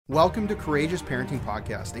Welcome to Courageous Parenting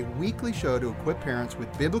Podcast, a weekly show to equip parents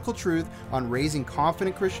with biblical truth on raising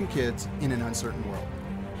confident Christian kids in an uncertain world.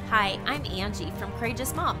 Hi, I'm Angie from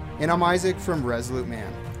Courageous Mom. And I'm Isaac from Resolute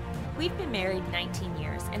Man. We've been married 19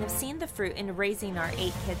 years and have seen the fruit in raising our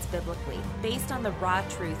 8 kids biblically, based on the raw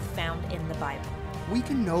truth found in the Bible. We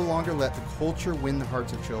can no longer let the culture win the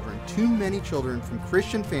hearts of children. Too many children from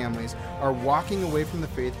Christian families are walking away from the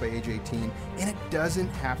faith by age 18, and it doesn't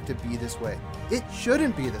have to be this way. It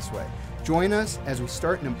shouldn't be this way. Join us as we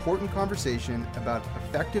start an important conversation about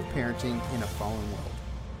effective parenting in a fallen world.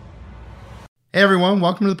 Hey everyone,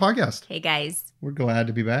 welcome to the podcast. Hey guys. We're glad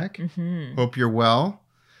to be back. Hope you're well.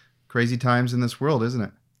 Crazy times in this world, isn't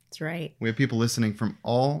it? That's right. We have people listening from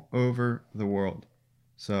all over the world.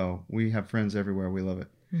 So we have friends everywhere. We love it.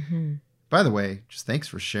 By the way, just thanks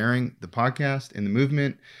for sharing the podcast and the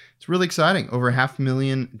movement. It's really exciting. Over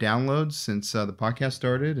 500,000 downloads since the podcast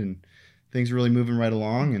started, and things are really moving right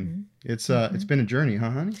along. And it's been a journey,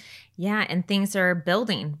 huh, honey? Yeah, and things are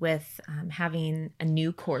building with having a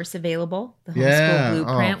new course available, the Homeschool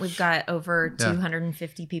Blueprint. We've got over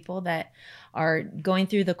 250 people that are going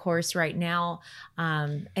through the course right now.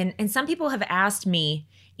 And some people have asked me,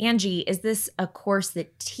 Angie, is this a course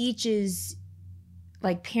that teaches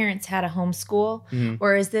like parents how to homeschool,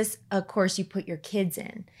 or is this a course you put your kids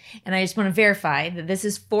in? And I just want to verify that this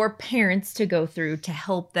is for parents to go through to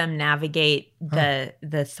help them navigate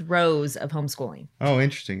the throes of homeschooling. Oh,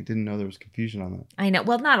 interesting. Didn't know there was confusion on that. I know.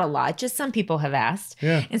 Well, not a lot. Just some people have asked.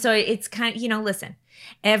 Yeah. And so it's kind of, listen,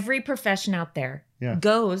 every profession out there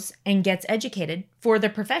goes and gets educated for the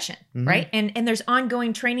profession, right? And there's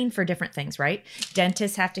ongoing training for different things, right?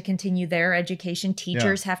 Dentists have to continue their education.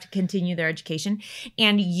 Teachers have to continue their education.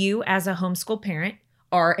 And you as a homeschool parent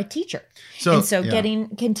are a teacher. So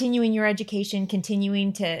continuing your education,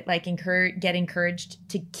 continuing to get encouraged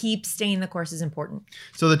to keep staying the course is important.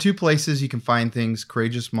 So the two places you can find things,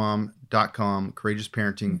 courageousmom.com,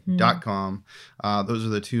 courageousparenting.com. Those are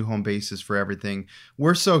the two home bases for everything.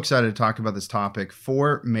 We're so excited to talk about this topic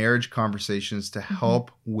for marriage conversations to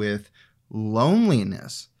help with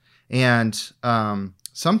loneliness. And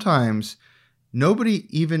sometimes nobody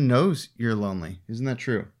even knows you're lonely. Isn't that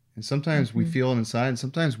true? And sometimes we feel it inside, and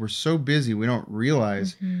sometimes we're so busy we don't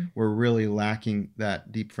realize we're really lacking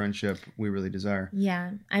that deep friendship we really desire.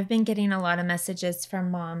 Yeah. I've been getting a lot of messages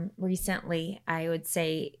from mom recently. I would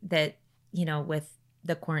say that, with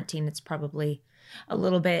the quarantine, it's probably a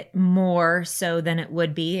little bit more so than it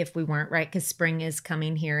would be if we weren't, right? Because spring is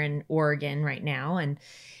coming here in Oregon right now. And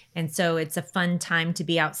so it's a fun time to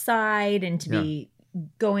be outside and to be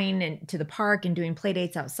going to the park and doing play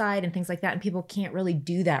dates outside and things like that. And people can't really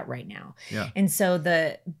do that right now. Yeah. And so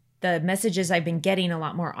the messages I've been getting a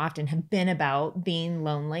lot more often have been about being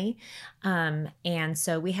lonely. And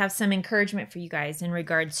so we have some encouragement for you guys in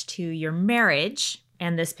regards to your marriage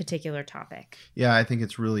and this particular topic. Yeah, I think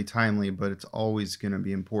it's really timely, but it's always going to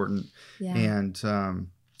be important. Yeah. And, so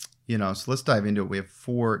let's dive into it. We have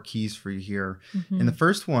 4 keys for you here. And the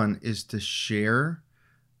first one is to share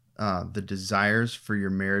the desires for your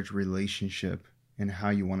marriage relationship and how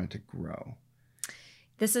you want it to grow.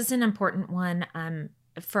 This is an important one.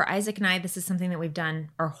 For Isaac and I, this is something that we've done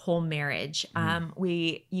our whole marriage.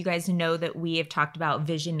 You guys know that we have talked about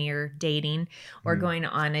visioneer dating or going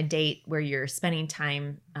on a date where you're spending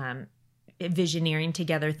time visioneering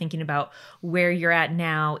together, thinking about where you're at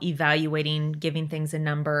now, evaluating, giving things a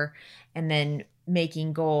number, and then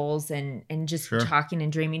making goals and just talking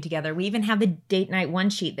and dreaming together. We even have the date night one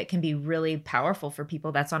sheet that can be really powerful for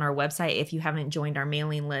people. That's on our website. If you haven't joined our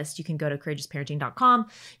mailing list, you can go to courageousparenting.com,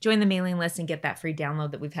 join the mailing list, and get that free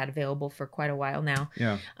download that we've had available for quite a while now.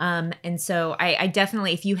 Yeah. And so I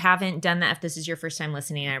definitely, if you haven't done that, if this is your first time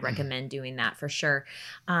listening, I recommend doing that for sure.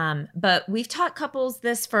 But we've taught couples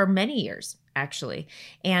this for many years, actually.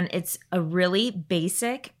 And it's a really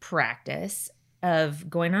basic practice of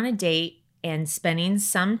going on a date and spending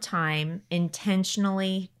some time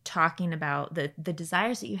intentionally talking about the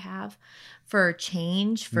desires that you have for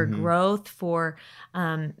change, for growth, for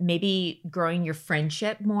maybe growing your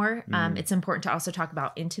friendship more. It's important to also talk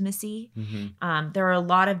about intimacy. There are a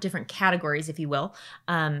lot of different categories, if you will.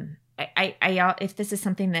 I if this is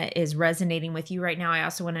something that is resonating with you right now, I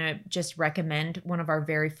also want to just recommend one of our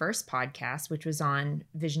very first podcasts, which was on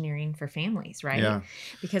visioneering for families, right? Yeah.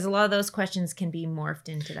 Because a lot of those questions can be morphed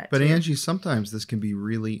into that. But too. Angie, sometimes this can be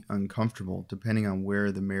really uncomfortable depending on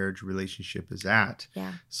where the marriage relationship is at.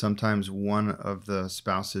 Yeah. Sometimes one of the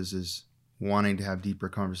spouses is wanting to have deeper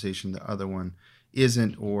conversation, the other one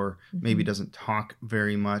isn't, or maybe doesn't talk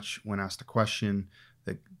very much when asked a question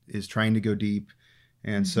that is trying to go deep.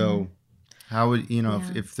 And so how would,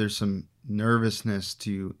 if there's some nervousness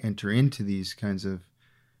to enter into these kinds of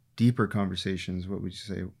deeper conversations. What would you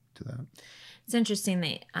say to that? It's interesting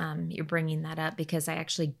that you're bringing that up, because I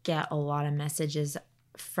actually get a lot of messages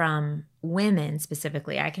from women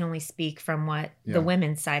specifically. I can only speak from the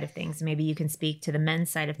women's side of things. Maybe you can speak to the men's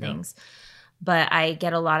side of things. But I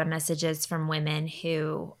get a lot of messages from women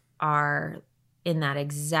who are in that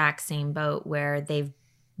exact same boat, where they've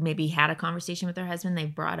maybe had a conversation with their husband.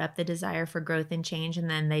 They've brought up the desire for growth and change, and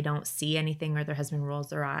then they don't see anything, or their husband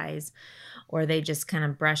rolls their eyes, or they just kind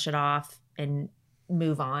of brush it off and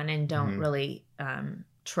move on and don't really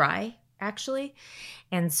try, actually.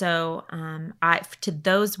 And so to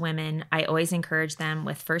those women, I always encourage them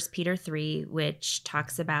with 1 Peter 3, which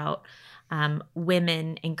talks about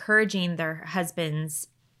women encouraging their husbands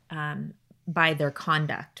by their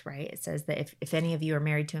conduct, right? It says that if any of you are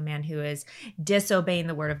married to a man who is disobeying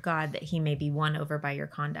the word of God, that he may be won over by your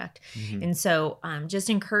conduct. And so just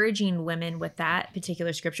encouraging women with that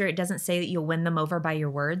particular scripture. It doesn't say that you'll win them over by your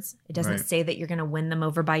words. It doesn't say that you're going to win them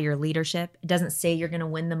over by your leadership. It doesn't say you're going to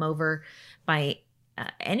win them over by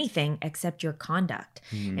anything except your conduct.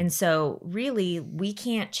 And so really, we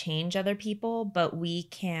can't change other people, but we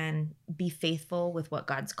can be faithful with what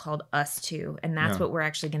God's called us to. And that's what we're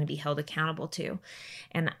actually going to be held accountable to.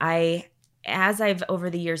 And as I've over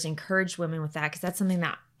the years encouraged women with that, because that's something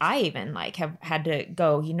that I even have had to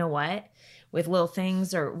go, you know what, with little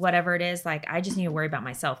things or whatever it is, I just need to worry about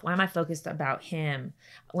myself. Why am I focused about him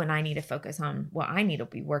when I need to focus on what I need to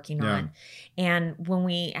be working on? And when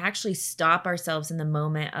we actually stop ourselves in the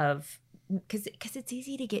moment of, because it's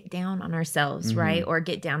easy to get down on ourselves, right? Or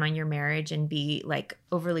get down on your marriage and be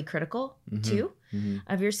overly critical too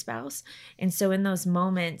of your spouse. And so in those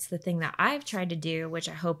moments, the thing that I've tried to do, which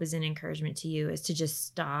I hope is an encouragement to you, is to just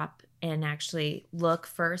stop and actually look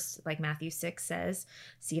first, like Matthew 6 says,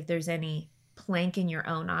 see if there's any plank in your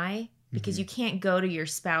own eye, because you can't go to your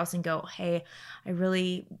spouse and go, hey, I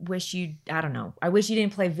really wish I wish you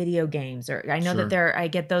didn't play video games. Or I know that I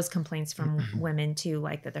get those complaints from women too,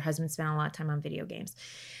 that their husbands spend a lot of time on video games.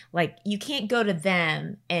 You can't go to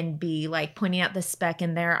them and be pointing out the speck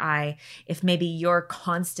in their eye if maybe you're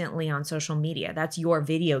constantly on social media. That's your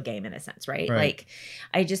video game in a sense, right?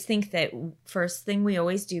 I just think that first thing we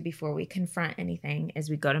always do before we confront anything is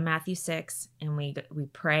we go to Matthew 6 and we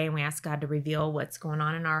pray and we ask God to reveal what's going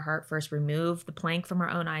on in our heart. First, remove the plank from our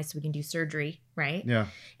own eyes so we can do surgery, right? Yeah.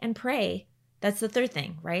 And pray. That's the third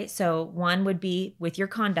thing, right? So one would be with your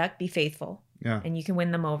conduct, be faithful. Yeah. And you can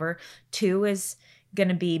win them over. 2 is going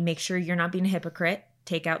to be make sure you're not being a hypocrite.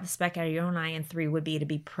 Take out the speck out of your own eye. And 3 would be to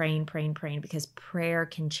be praying, because prayer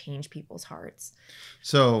can change people's hearts.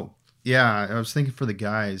 So, yeah, I was thinking for the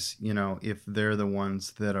guys, if they're the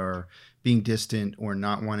ones that are being distant or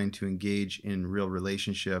not wanting to engage in real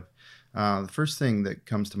relationship, the first thing that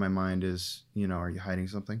comes to my mind is, are you hiding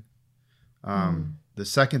something? The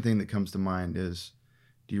second thing that comes to mind is,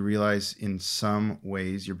 do you realize in some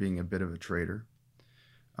ways you're being a bit of a traitor?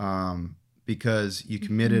 Because you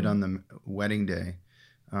committed on the wedding day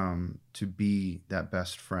to be that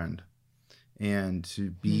best friend and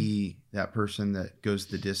to be that person that goes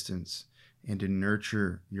the distance and to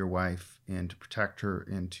nurture your wife and to protect her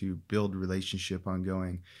and to build relationship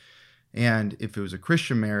ongoing. And if it was a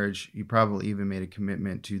Christian marriage, you probably even made a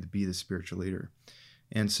commitment to be the spiritual leader.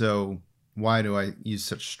 And so why do I use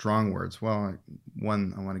such strong words? Well,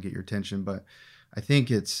 one, I want to get your attention, but I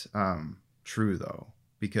think it's true though.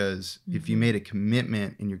 Because if you made a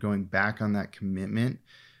commitment and you're going back on that commitment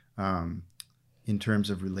in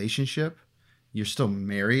terms of relationship, you're still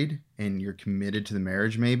married and you're committed to the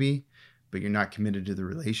marriage maybe, but you're not committed to the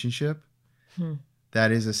relationship.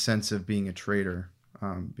 That is a sense of being a traitor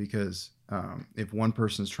because if one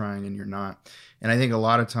person's trying and you're not. And I think a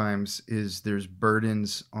lot of times there's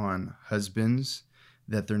burdens on husbands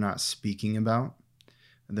that they're not speaking about.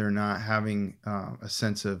 They're not having a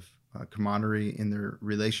sense of camaraderie in their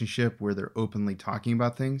relationship where they're openly talking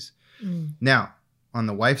about things. Now, on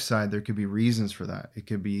the wife's side, there could be reasons for that. It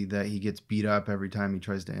could be that he gets beat up every time he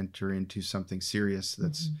tries to enter into something serious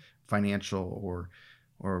that's financial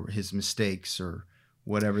or his mistakes or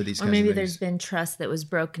whatever these kinds of things. Or maybe there's been trust that was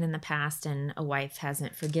broken in the past and a wife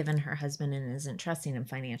hasn't forgiven her husband and isn't trusting him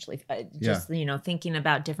financially. Thinking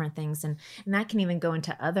about different things. And that can even go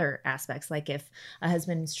into other aspects. Like if a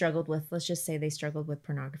husband struggled with, let's just say they struggled with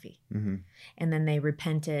pornography and then they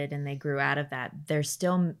repented and they grew out of that. There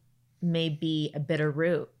still may be a bitter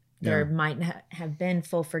root. There might not have been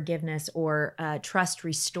full forgiveness or trust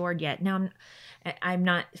restored yet. Now, I'm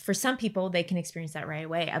not, for some people, they can experience that right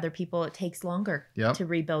away. Other people, it takes longer to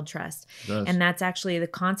rebuild trust. And that's actually the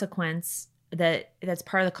consequence, that's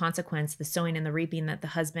part of the consequence, the sowing and the reaping that the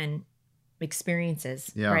husband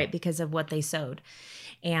experiences, Yeah. right? Because of what they sowed.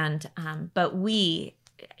 And, but we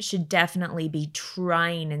should definitely be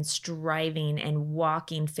trying and striving and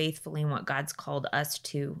walking faithfully in what God's called us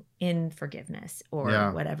to in forgiveness or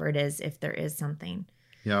Yeah. whatever it is, if there is something.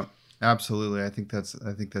 Yeah, absolutely. I think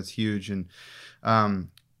that's huge. And,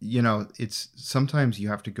 it's sometimes you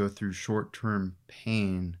have to go through short-term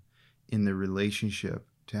pain in the relationship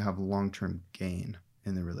to have long-term gain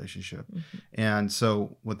in the relationship. Mm-hmm. And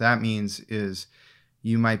so what that means is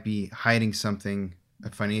you might be hiding something,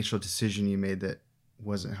 a financial decision you made that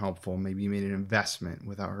wasn't helpful. Maybe you made an investment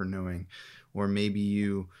without her knowing, or maybe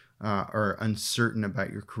you are uncertain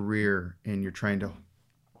about your career and you're trying to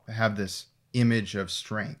have this image of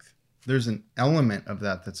strength. There's an element of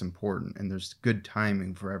that that's important, and there's good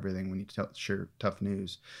timing for everything when you share tough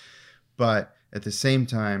news. But at the same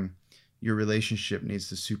time, your relationship needs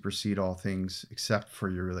to supersede all things except for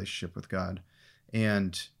your relationship with God.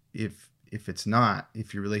 And if it's not,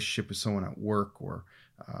 if your relationship with someone at work or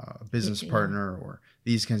a business partner or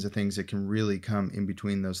these kinds of things, it can really come in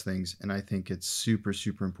between those things. And I think it's super,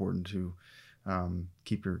 super important to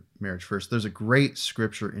keep your marriage first. There's a great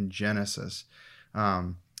scripture in Genesis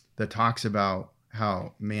that talks about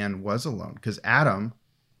how man was alone, because Adam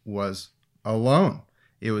was alone.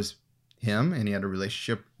 It was him, and he had a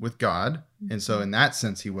relationship with God. Mm-hmm. And so in that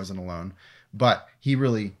sense, he wasn't alone. But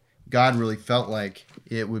God really felt like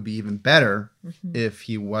it would be even better mm-hmm. if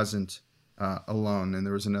he wasn't alone and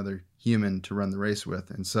there was another human to run the race with.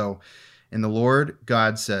 And so in the Lord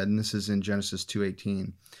God said, and this is in Genesis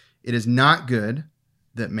 2:18, "It is not good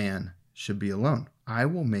that man should be alone. I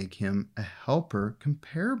will make him a helper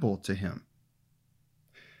comparable to him."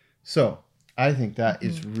 So I think that mm-hmm.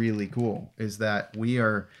 is really cool, is that we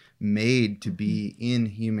are made to be in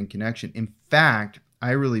human connection. In fact,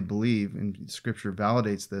 I really believe, and Scripture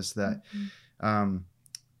validates this, that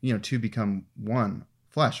two become one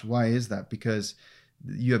flesh. Why is that? Because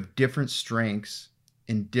you have different strengths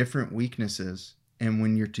and different weaknesses, and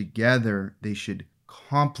when you're together, they should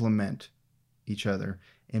complement each other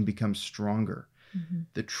and become stronger. Mm-hmm.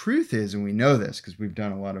 The truth is, and we know this because we've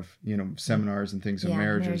done a lot of seminars and things on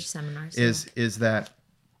marriage seminars, is that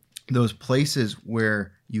those places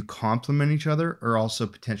where you complement each other are also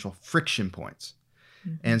potential friction points.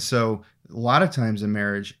 Mm-hmm. And so a lot of times in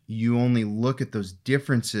marriage, you only look at those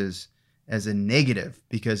differences as a negative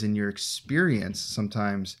because in your experience,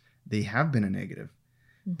 sometimes they have been a negative.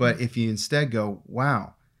 Mm-hmm. But if you instead go,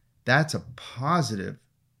 wow, that's a positive,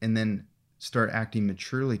 and then start acting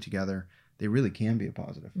maturely together, they really can be a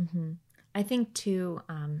positive. Mm-hmm. I think too,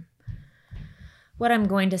 what I'm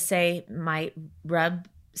going to say might rub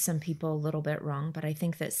some people a little bit wrong, but I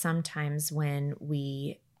think that sometimes when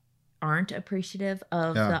we aren't appreciative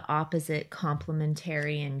of the opposite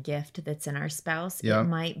complementarian gift that's in our spouse, it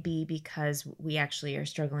might be because we actually are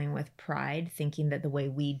struggling with pride, thinking that the way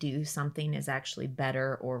we do something is actually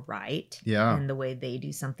better or right, and the way they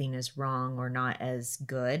do something is wrong or not as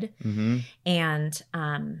good. Mm-hmm. And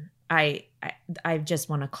I just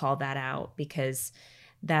want to call that out because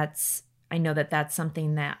I know that that's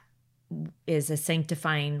something that is a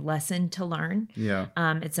sanctifying lesson to learn. Yeah.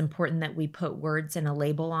 It's important that we put words and a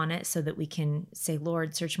label on it so that we can say,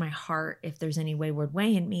 Lord, search my heart if there's any wayward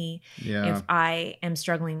way in me. Yeah. If I am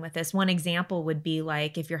struggling with this. One example would be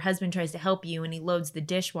like if your husband tries to help you and he loads the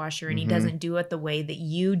dishwasher and he doesn't do it the way that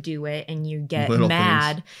you do it and you get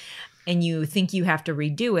mad things. And you think you have to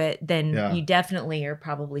redo it, then you definitely are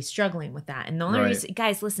probably struggling with that. And the only reason,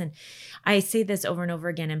 guys, listen, I say this over and over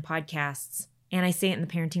again in podcasts. And I say it in the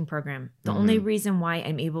parenting program. The only reason why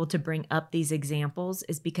I'm able to bring up these examples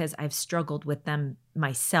is because I've struggled with them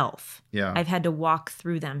myself. Yeah. I've had to walk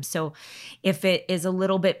through them. So if it is a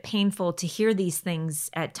little bit painful to hear these things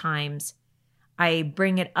at times, I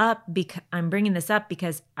bring it up because I'm bringing this up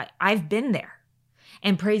because I've been there.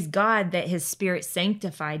 And praise God that his Spirit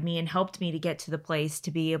sanctified me and helped me to get to the place to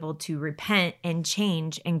be able to repent and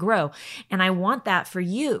change and grow. And I want that for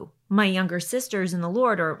you, my younger sisters in the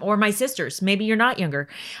Lord, or my sisters. Maybe you're not younger.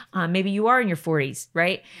 Maybe you are in your 40s,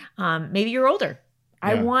 right? Maybe you're older. Yeah.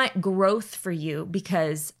 I want growth for you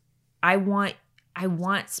because I want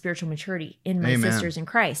spiritual maturity in my sisters in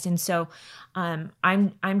Christ. And so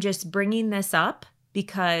I'm just bringing this up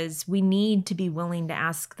because we need to be willing to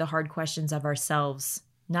ask the hard questions of ourselves,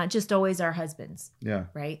 not just always our husbands. Yeah.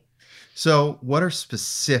 Right? So what are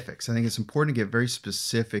specifics? I think it's important to get very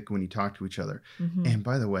specific when you talk to each other. Mm-hmm. And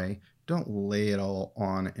by the way, don't lay it all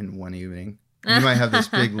on in one evening. You might have this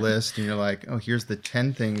big list and you're like, oh, here's the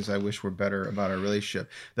 10 things I wish were better about our relationship.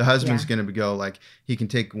 The husband's going to go like, he can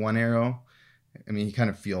take one arrow. I mean, he kind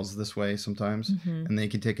of feels this way sometimes. Mm-hmm. And then he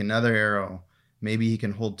can take another arrow maybe he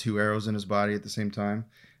can hold 2 arrows in his body at the same time.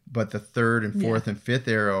 But the third and fourth and fifth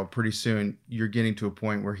arrow, pretty soon you're getting to a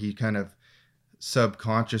point where he kind of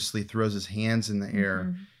subconsciously throws his hands in the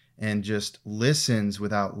air and just listens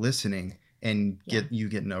without listening, and you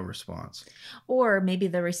get no response. Or maybe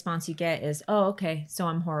the response you get is, oh, okay, so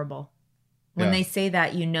I'm horrible. When they say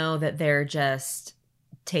that, you know that they're just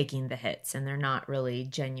taking the hits and they're not really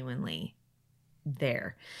genuinely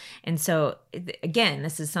there. And so again,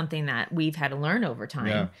 this is something that we've had to learn over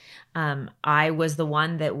time. I was the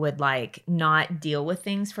one that would like not deal with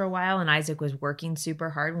things for a while, and Isaac was working super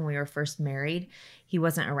hard when we were first married. He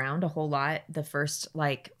wasn't around a whole lot the first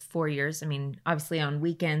like 4 years. I mean, obviously on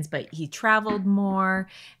weekends, but he traveled more,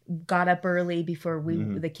 got up early before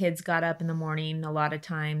the kids got up in the morning a lot of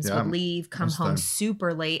times, would leave, come home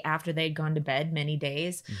super late after they'd gone to bed many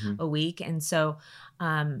days a week. And so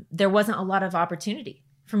there wasn't a lot of opportunity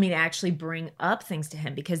for me to actually bring up things to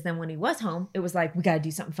him, because then when he was home, it was like, we got to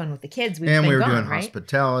do something fun with the kids. We were doing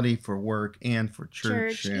hospitality for work and for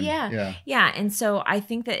church. Yeah. And so I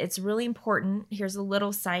think that it's really important. Here's a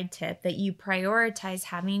little side tip, that you prioritize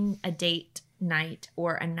having a date night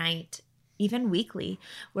or a night, even weekly,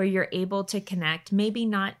 where you're able to connect, maybe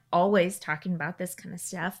not always talking about this kind of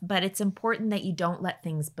stuff, but it's important that you don't let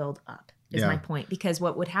things build up is my point. Because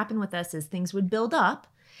what would happen with us is things would build up,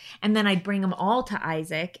 and then I'd bring them all to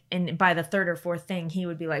Isaac. And by the third or fourth thing, he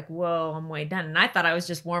would be like, whoa, I'm way done. And I thought I was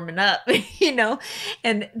just warming up,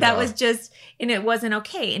 and that was just, and it wasn't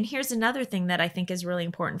okay. And here's another thing that I think is really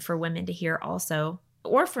important for women to hear also,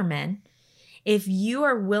 or for men. If you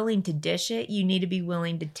are willing to dish it, you need to be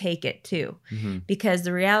willing to take it too. Because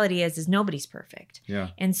the reality is nobody's perfect.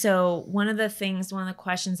 And so one of the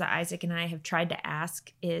questions that Isaac and I have tried to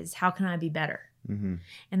ask is, how can I be better?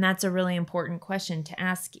 And that's a really important question to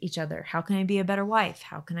ask each other. How can I be a better wife?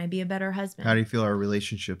 How can I be a better husband? How do you feel our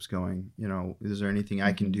relationship's going? Is there anything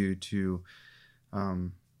I can do to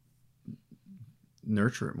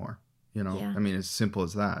nurture it more? I mean, as simple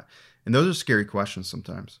as that. And those are scary questions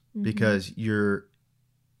sometimes, because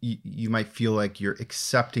you might feel like you're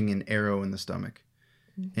accepting an arrow in the stomach.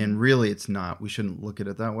 And really it's not. We shouldn't look at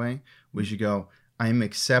it that way. We should go, I'm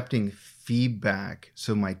accepting feedback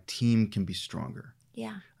so my team can be stronger.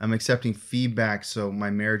 I'm accepting feedback so my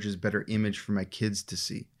marriage is a better image for my kids to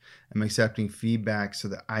see. I'm accepting feedback so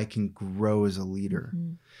that I can grow as a leader.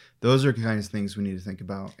 Those are the kinds of things we need to think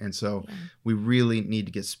about. And so we really need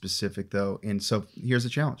to get specific, though. And so here's the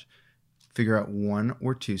challenge. Figure out 1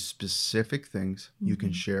 or 2 specific things you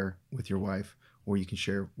can share with your wife, or you can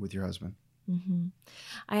share with your husband.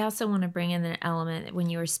 I also want to bring in an element when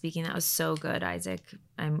you were speaking that was so good, Isaac.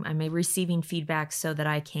 I'm receiving feedback so that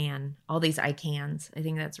I can. All these I cans. I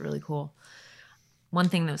think that's really cool. One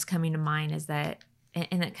thing that was coming to mind is that,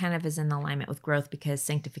 and it kind of is in alignment with growth, because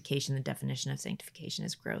sanctification, the definition of sanctification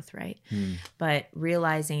is growth, right? But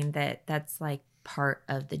realizing that that's like part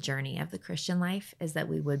of the journey of the Christian life, is that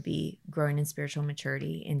we would be growing in spiritual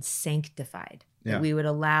maturity and sanctified. That we would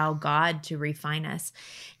allow God to refine us.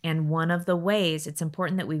 And one of the ways, it's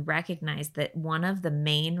important that we recognize that one of the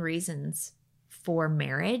main reasons for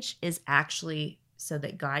marriage is actually so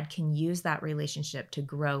that God can use that relationship to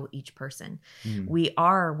grow each person. We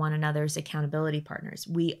are one another's accountability partners.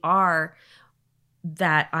 We are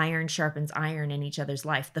that iron sharpens iron in each other's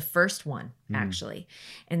life, the first one, actually.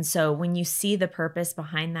 And so when you see the purpose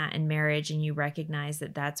behind that in marriage, and you recognize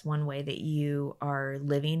that that's one way that you are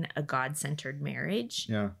living a God-centered marriage,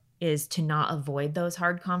 is to not avoid those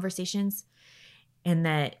hard conversations. And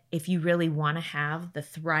that if you really want to have the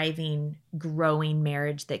thriving, growing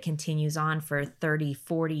marriage that continues on for 30,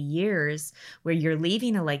 40 years, where you're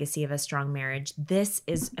leaving a legacy of a strong marriage, this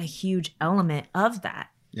is a huge element of that.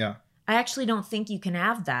 I actually don't think you can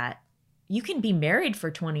have that. You can be married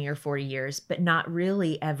for 20 or 40 years, but not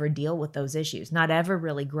really ever deal with those issues, not ever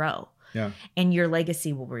really grow. And your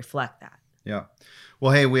legacy will reflect that.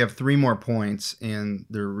 Well, hey, we have 3 more points, and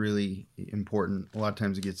they're really important. A lot of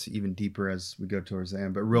times it gets even deeper as we go towards the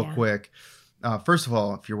end. But real quick, first of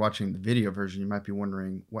all, if you're watching the video version, you might be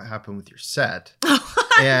wondering what happened with your set.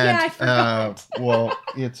 And I forgot.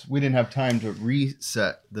 We didn't have time to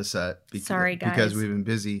reset the set because we've been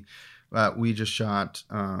busy. We just shot.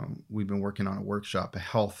 We've been working on a workshop, a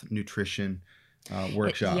health nutrition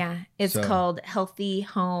workshop. It's called Healthy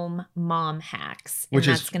Home Mom Hacks, and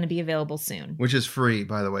that's going to be available soon. Which is free,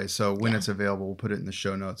 by the way. So when it's available, we'll put it in the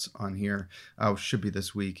show notes on here. Should be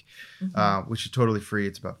this week, which is totally free.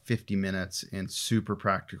 It's about 50 minutes and super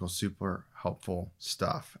practical, super helpful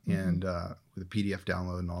stuff and with a PDF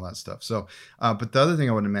download and all that stuff. So, but the other thing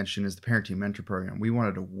I want to mention is the Parenting Mentor Program. We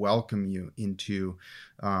wanted to welcome you into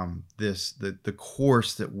the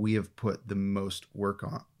course that we have put the most work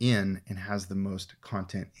in and has the most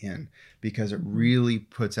content in, because it really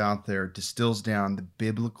puts out there, distills down the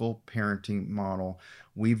biblical parenting model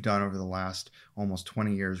we've done over the last almost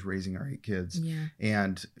 20 years raising our 8 kids. Yeah.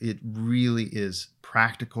 And it really is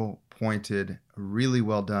practical, pointed, really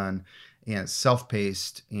well done, and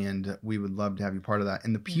self-paced, and we would love to have you part of that.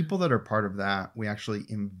 And the people that are part of that, we actually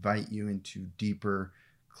invite you into deeper,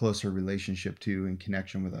 closer relationship to and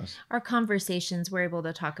connection with us. Our conversations, we're able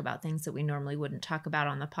to talk about things that we normally wouldn't talk about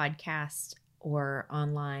on the podcast or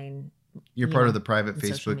online. You're part of the private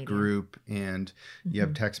social Facebook media group, and you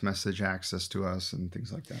have text message access to us and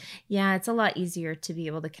things like that. Yeah, it's a lot easier to be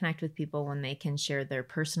able to connect with people when they can share their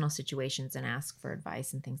personal situations and ask for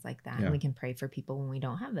advice and things like that. Yeah. And we can pray for people when we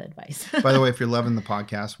don't have the advice. By the way, if you're loving the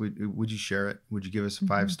podcast, would you share it? Would you give us a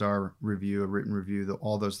 5-star review, a written review?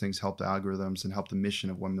 All those things help the algorithms and help the mission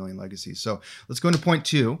of 1 million legacies. So let's go into point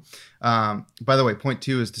 2. By the way, point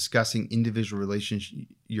 2 is discussing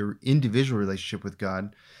your individual relationship with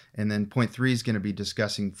God. And then point 3 is going to be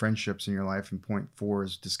discussing friendships in your life. And point 4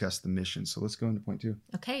 is discuss the mission. So let's go into point 2.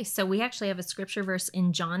 Okay, so we actually have a scripture verse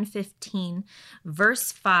in John 15,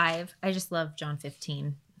 verse 5. I just love John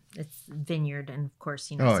 15. It's vineyard. And of course,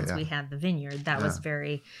 since we had the vineyard, that was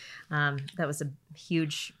that was a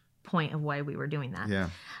huge point of why we were doing that. Yeah.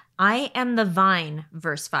 I am the vine,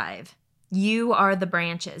 verse 5. You are the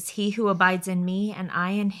branches. He who abides in me and I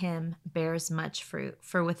in him bears much fruit.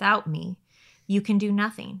 For without me, you can do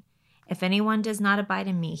nothing. If anyone does not abide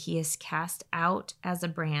in me, he is cast out as a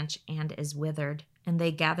branch and is withered, and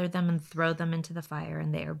they gather them and throw them into the fire,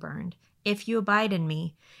 and they are burned. If you abide in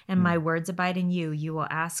me, and my words abide in you, you will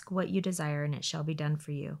ask what you desire, and it shall be done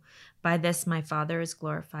for you. By this my Father is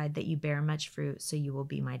glorified, that you bear much fruit, so you will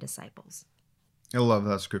be my disciples. I love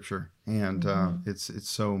that scripture, and it's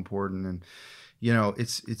so important. And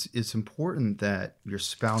it's important that your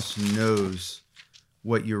spouse knows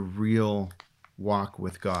what your real walk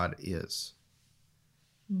with God is.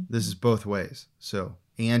 This is both ways. So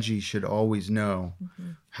Angie should always know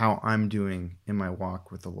how I'm doing in my walk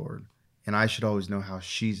with the Lord, and I should always know how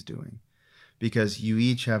she's doing, because you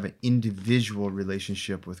each have an individual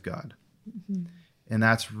relationship with God, and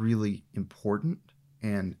that's really important,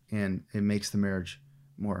 and it makes the marriage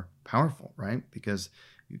more powerful, right? Because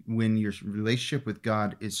when your relationship with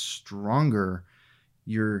God is stronger,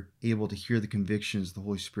 you're able to hear the convictions the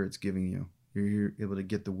Holy Spirit's giving you. You're able to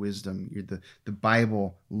get the wisdom. The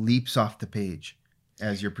Bible leaps off the page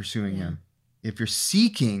as you're pursuing Him. If you're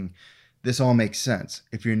seeking, this all makes sense.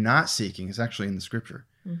 If you're not seeking, it's actually in the scripture.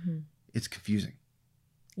 It's confusing.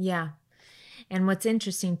 Yeah. And what's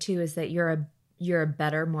interesting too is that you're a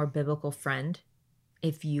better, more biblical friend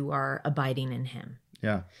if you are abiding in Him.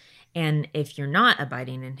 Yeah. And if you're not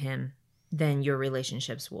abiding in Him, then your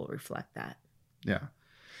relationships will reflect that. Yeah.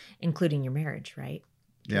 Including your marriage, right?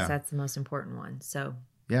 Because Yeah. that's the most important one. So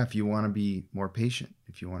Yeah, if you want to be more patient,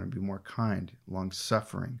 if you want to be more kind,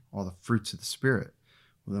 long-suffering, all the fruits of the Spirit,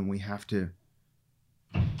 well, then we have to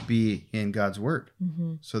be in God's Word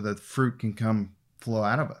so that fruit can flow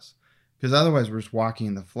out of us. Because otherwise, we're just walking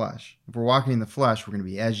in the flesh. If we're walking in the flesh, we're going to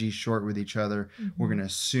be edgy, short with each other. We're going to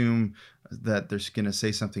assume that they're going to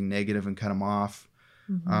say something negative and cut them off.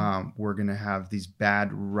 We're going to have these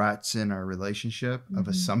bad ruts in our relationship of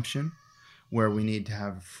assumption, where we need to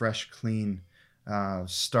have a fresh, clean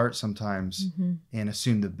start sometimes and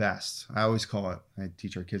assume the best. I always call it, I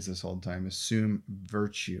teach our kids this all the time, assume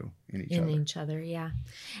virtue in each other. Yeah.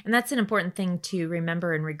 And that's an important thing to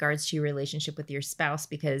remember in regards to your relationship with your spouse,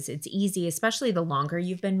 because it's easy, especially the longer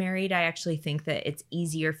you've been married. I actually think that it's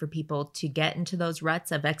easier for people to get into those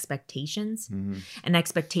ruts of expectations, an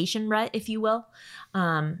expectation rut, if you will.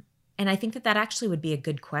 And I think that actually would be a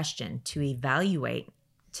good question to evaluate,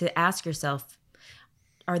 to ask yourself,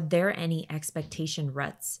 are there any expectation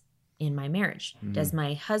ruts in my marriage? Does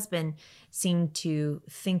my husband seem to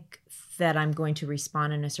think that I'm going to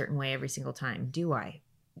respond in a certain way every single time? Do I?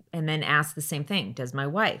 And then ask the same thing. Does my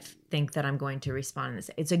wife think that I'm going to respond in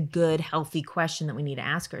this? It's a good, healthy question that we need to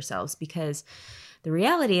ask ourselves, because the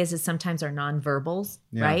reality is sometimes our nonverbals,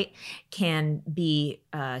 right, can be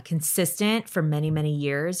consistent for many, many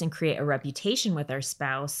years and create a reputation with our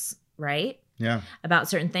spouse, right? Yeah. About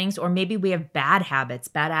certain things. Or maybe we have bad habits,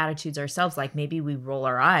 bad attitudes ourselves. Like maybe we roll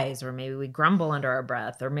our eyes, or maybe we grumble under our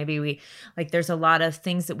breath, or maybe there's a lot of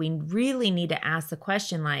things that we really need to ask the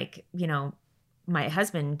question, like, my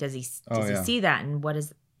husband, does he see that? And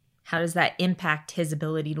How does that impact his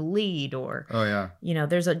ability to lead? Or, Oh, yeah.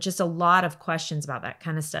 there's just a lot of questions about that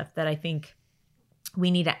kind of stuff that I think we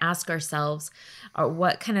need to ask ourselves.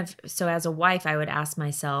 Or so as a wife, I would ask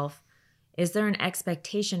myself, is there an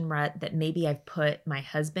expectation, Rut, that maybe I've put my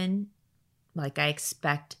husband, like I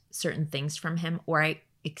expect certain things from him, or I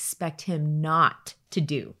expect him not to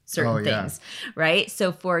do certain things, right?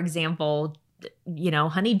 So for example,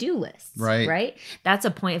 honey-do lists, right? That's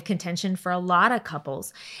a point of contention for a lot of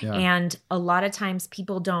couples. Yeah. And a lot of times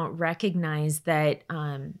people don't recognize that,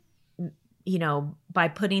 by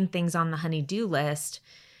putting things on the honey-do list,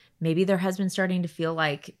 maybe their husband's starting to feel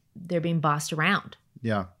like they're being bossed around.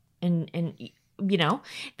 Yeah. And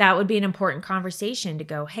that would be an important conversation to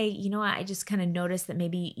go, hey, I just kind of noticed that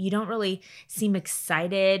maybe you don't really seem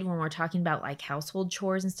excited when we're talking about like household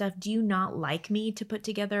chores and stuff. Do you not like me to put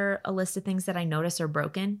together a list of things that I notice are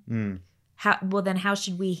broken? How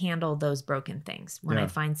should we handle those broken things? When I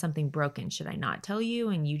find something broken, should I not tell you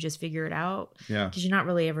and you just figure it out? Yeah. Because you're not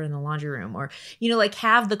really ever in the laundry room, or,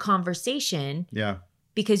 have the conversation. Yeah.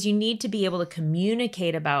 Because you need to be able to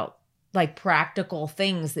communicate about like practical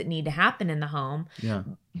things that need to happen in the home. Yeah.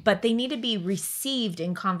 But they need to be received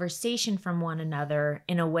in conversation from one another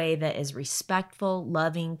in a way that is respectful,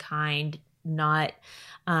 loving, kind, not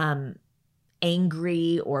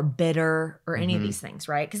angry or bitter or any of these things,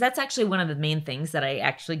 right? Because that's actually one of the main things that I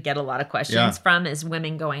actually get a lot of questions from, is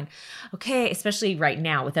women going, okay, especially right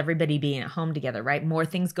now with everybody being at home together, right? More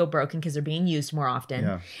things go broken because they're being used more often.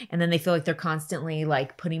 Yeah. And then they feel like they're constantly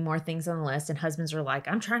like putting more things on the list, and husbands are like,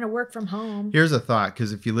 I'm trying to work from home. Here's a thought,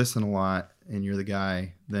 because if you listen a lot and you're the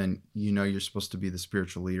guy, then you're supposed to be the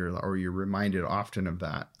spiritual leader, or you're reminded often of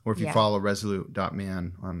that. Or if you follow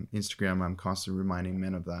resolute.man on Instagram, I'm constantly reminding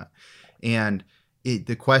men of that. And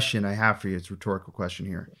the question I have for you, it's a rhetorical question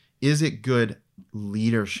here. Is it good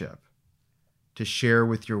leadership to share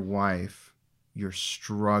with your wife your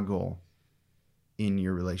struggle in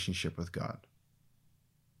your relationship with God?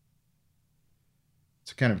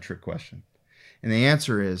 It's a kind of a trick question. And the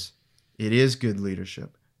answer is, it is good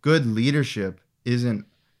leadership. Good leadership isn't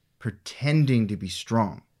pretending to be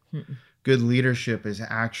strong. Mm-mm. Good leadership is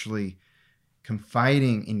actually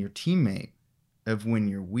confiding in your teammate of when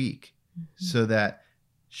you're weak, so that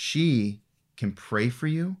she can pray for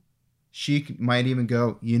you. She might even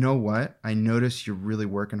go, you know what? I notice you're really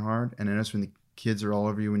working hard, and I notice when the kids are all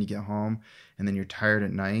over you when you get home, and then you're tired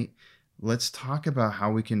at night. Let's talk about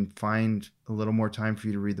how we can find a little more time for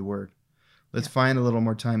you to read the Word. Let's find a little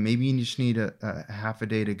more time. Maybe you just need a half a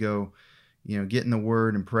day to go, get in the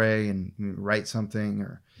Word and pray and write something,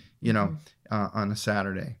 or, on a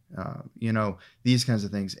Saturday, these kinds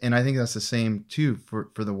of things. And I think that's the same too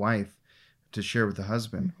for the wife to share with the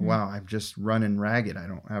husband. Mm-hmm. Wow, I'm just running ragged. I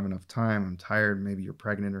don't have enough time. I'm tired. Maybe you're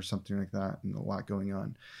pregnant or something like that, and a lot going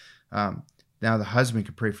on. Now the husband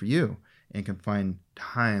can pray for you and can find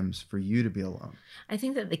times for you to be alone. I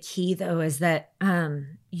think that the key, though, is that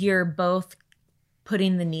you're both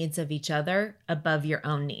putting the needs of each other above your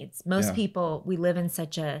own needs. Most people, we live in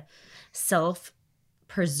such a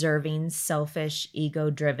self-preserving, selfish,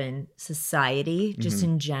 ego-driven society, just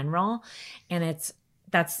in general. And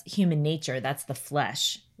that's human nature. That's the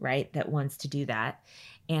flesh, right, that wants to do that.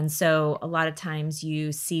 And so a lot of times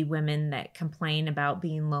you see women that complain about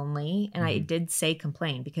being lonely. And I did say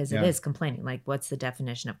complain, because it is complaining. Like, what's the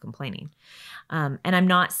definition of complaining? And I'm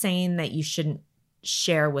not saying that you shouldn't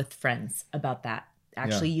share with friends about that.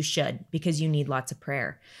 Actually, you should, because you need lots of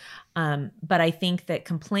prayer. But I think that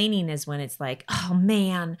complaining is when it's like, oh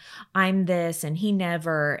man, I'm this and he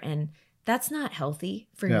never, and that's not healthy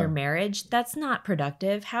for your marriage. That's not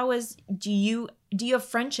productive. Do you have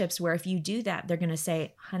friendships where if you do that, they're going to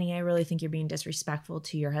say, honey, I really think you're being disrespectful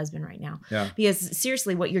to your husband right now. Yeah. Because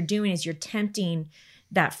seriously, what you're doing is you're tempting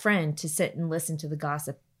that friend to sit and listen to the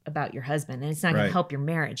gossip about your husband, and it's not going to help your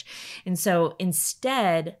marriage. And so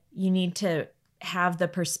instead, you need to have the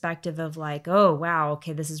perspective of like, oh, wow,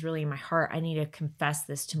 okay, this is really in my heart. I need to confess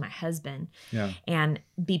this to my husband, and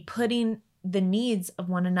be putting the needs of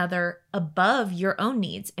one another above your own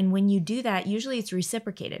needs. And when you do that, usually it's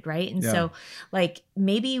reciprocated, right? And so like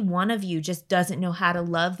maybe one of you just doesn't know how to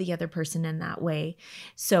love the other person in that way.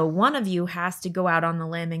 So one of you has to go out on the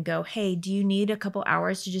limb and go, hey, do you need a couple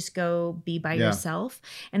hours to just go be by yourself?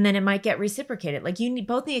 And then it might get reciprocated. Like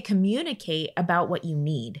both need to communicate about what you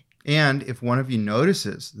need. And if one of you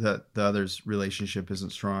notices that the other's relationship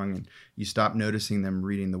isn't strong, and you stop noticing them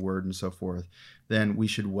reading the Word and so forth, then we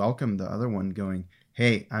should welcome the other one going,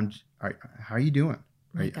 hey, how are you doing?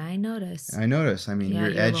 Like, I notice. I mean,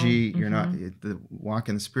 you're edgy. You're not, the walk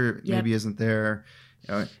in the Spirit maybe isn't there.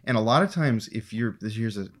 And a lot of times,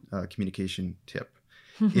 here's a communication tip.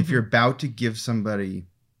 If you're about to give somebody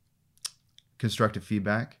constructive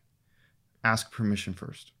feedback, ask permission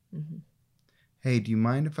first. Mm-hmm. Hey, do you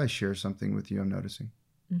mind if I share something with you I'm noticing?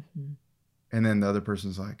 Mm-hmm. And then the other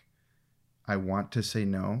person's like, I want to say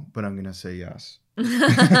no, but I'm going to say yes.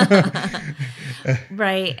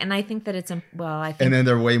 Right. And I think that it's, and then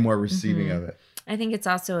they're way more receiving of it. I think it's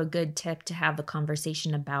also a good tip to have the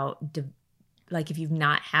conversation about, like, if you've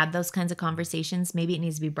not had those kinds of conversations, maybe it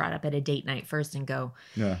needs to be brought up at a date night first and go,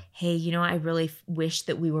 hey, I really wish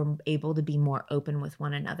that we were able to be more open with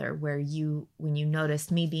one another, where when you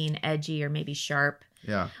noticed me being edgy or maybe sharp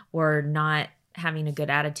or not having a good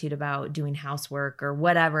attitude about doing housework or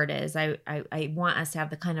whatever it is. I want us to have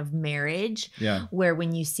the kind of marriage where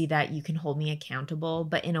when you see that, you can hold me accountable,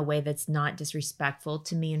 but in a way that's not disrespectful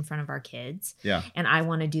to me in front of our kids. Yeah. And I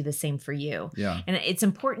want to do the same for you. Yeah. And it's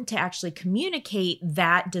important to actually communicate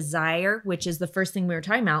that desire, which is the first thing we were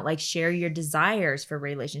talking about, like share your desires for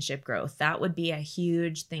relationship growth. That would be a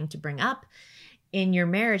huge thing to bring up in your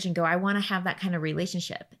marriage and go, I want to have that kind of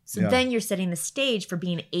relationship. So then you're setting the stage for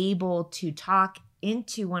being able to talk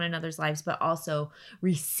into one another's lives, but also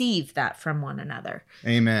receive that from one another.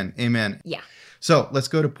 Amen. Amen. Yeah. So let's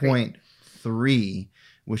go to point 3,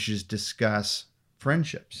 which is discuss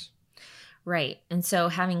friendships. Right. And so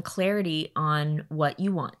having clarity on what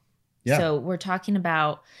you want. Yeah. So we're talking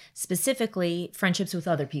about specifically friendships with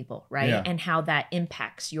other people, right? Yeah. And how that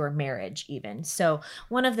impacts your marriage even. So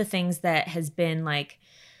one of the things that has been like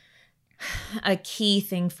a key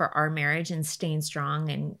thing for our marriage and staying strong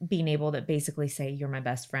and being able to basically say you're my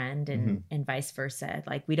best friend and vice versa.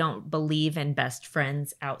 Like we don't believe in best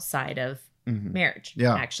friends outside of marriage,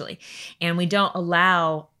 actually. And we don't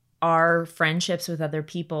allow our friendships with other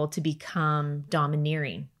people to become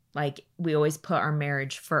domineering. Like we always put our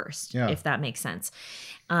marriage first, if that makes sense.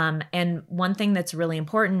 And one thing that's really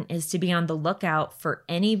important is to be on the lookout for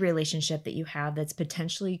any relationship that you have that's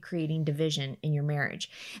potentially creating division in your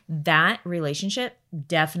marriage. That relationship,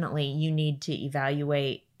 definitely you need to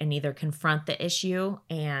evaluate and either confront the issue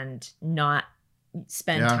and not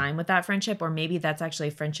spend time with that friendship, or maybe that's actually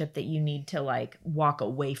a friendship that you need to like walk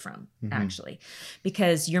away from actually,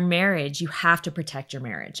 because your marriage, you have to protect your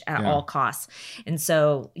marriage at all costs. And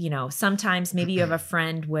so, sometimes maybe you have a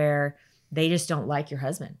friend where they just don't like your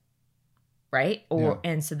husband, right?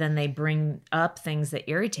 And so then they bring up things that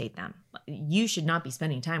irritate them. You should not be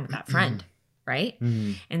spending time with that friend, right?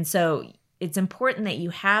 And so it's important that you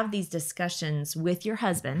have these discussions with your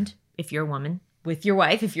husband, if you're a woman, with your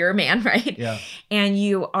wife, if you're a man, right? Yeah. And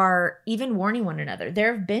you are even warning one another.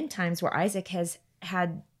 There have been times where Isaac has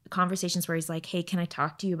had conversations where he's like, hey, can I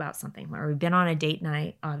talk to you about something? Where we've been on a date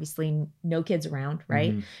night, obviously no kids around,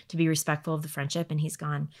 right? To be respectful of the friendship. And he's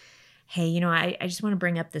gone, hey, I just want to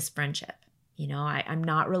bring up this friendship. I'm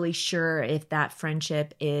not really sure if that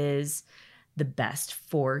friendship is the best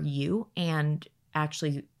for you and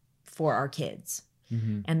actually for our kids.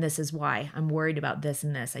 And this is why I'm worried about this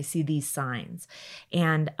and this. I see these signs.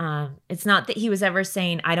 And it's not that he was ever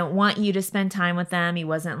saying, I don't want you to spend time with them. He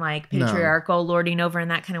wasn't like patriarchal, lording over in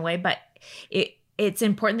that kind of way. But it's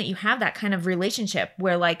important that you have that kind of relationship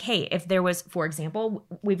where like, hey, if there was, for example,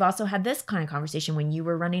 we've also had this kind of conversation when you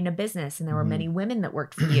were running a business and there were many women that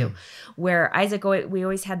worked for you, where Isaac, we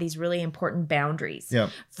always had these really important boundaries.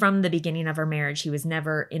 From the beginning of our marriage. He was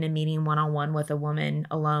never in a meeting one-on-one with a woman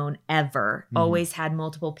alone ever. Always had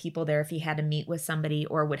multiple people there if he had to meet with somebody,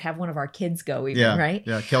 or would have one of our kids go even, right?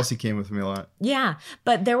 Yeah, Kelsey came with me a lot. Yeah,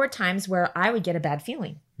 but there were times where I would get a bad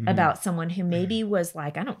feeling about someone who maybe was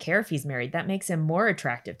like, I don't care if he's married. That makes him more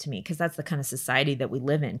attractive to me, because that's the kind of society that we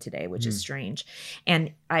live in today, which is strange.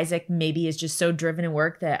 And Isaac maybe is just so driven in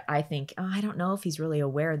work that I think, I don't know if he's really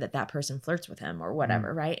aware that that person flirts with him or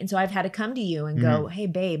whatever, right? And so I've had to come to you and go, hey,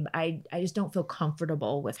 babe, I just don't feel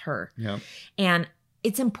comfortable with her. And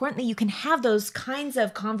it's important that you can have those kinds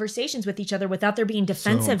of conversations with each other without there being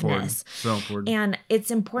defensiveness. So important. And it's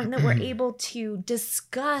important that we're able to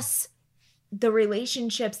discuss the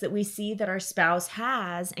relationships that we see that our spouse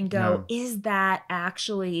has and go, is that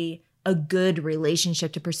actually a good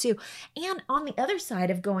relationship to pursue? And on the other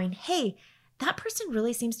side of going, hey, that person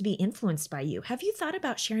really seems to be influenced by you. Have you thought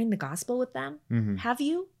about sharing the gospel with them? Have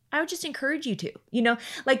you? I would just encourage you to,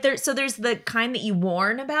 like there's the kind that you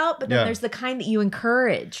warn about, but then there's the kind that you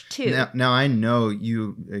encourage too. Now I know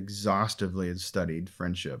you exhaustively have studied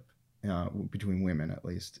friendship. Between women, at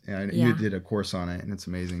least. And you did a course on it, and it's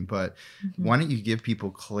amazing. But why don't you give people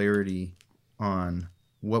clarity on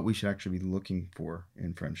what we should actually be looking for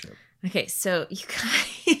in friendship? Okay, so you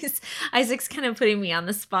guys, Isaac's kind of putting me on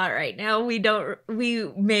the spot right now. We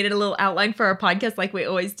made it a little outline for our podcast like we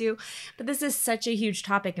always do, but this is such a huge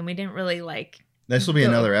topic, and we didn't really This will be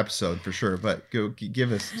another episode for sure, but go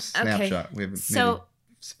give us a snapshot. Okay. We have maybe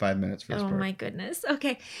 5 minutes for this part. Oh my goodness.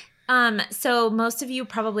 Okay. So most of you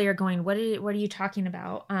probably are going, what are you talking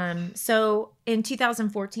about? So in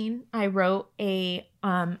 2014, I wrote a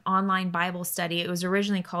online Bible study. It was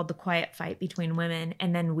originally called The Quiet Fight Between Women,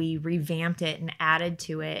 and then we revamped it and added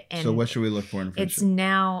to it. And so what should we look for in friendship? It's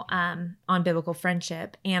now on biblical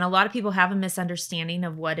friendship. And a lot of people have a misunderstanding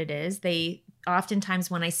of what it is. They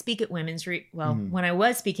oftentimes, when I speak at women's, when I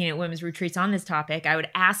was speaking at women's retreats on this topic, I would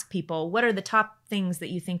ask people, what are the top things that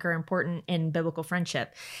you think are important in biblical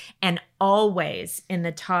friendship? And always in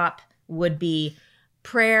the top would be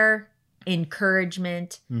prayer,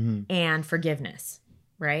 encouragement, and forgiveness,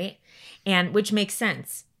 right? And which makes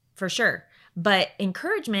sense for sure. But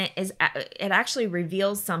encouragement it actually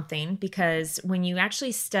reveals something, because when you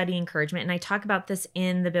actually study encouragement, and I talk about this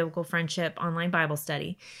in the Biblical Friendship online Bible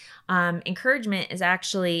study, encouragement is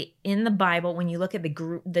actually in the Bible. When you look at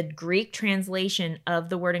the Greek translation of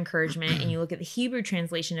the word encouragement and you look at the Hebrew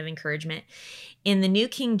translation of encouragement, in the New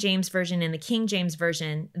King James Version and the King James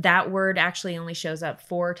Version, that word actually only shows up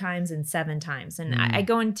 4 times and 7 times. And I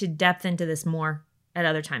go into depth into this more at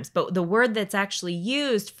other times. But the word that's actually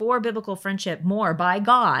used for biblical friendship more by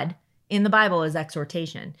God in the Bible is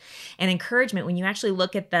exhortation. And encouragement, when you actually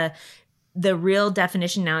look at the real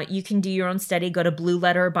definition, now you can do your own study, go to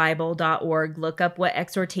blueletterbible.org, look up what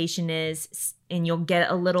exhortation is, and you'll get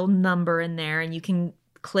a little number in there, and you can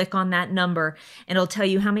click on that number and it'll tell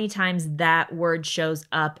you how many times that word shows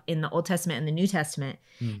up in the Old Testament and the New Testament.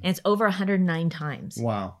 And it's over 109 times.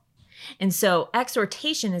 Wow. And so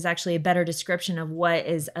exhortation is actually a better description of what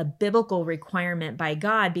is a biblical requirement by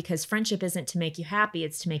God, because friendship isn't to make you happy,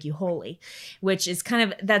 it's to make you holy, which is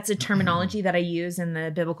that's a terminology that I use in the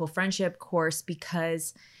biblical friendship course,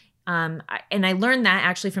 because and I learned that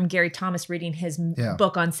actually from Gary Thomas reading his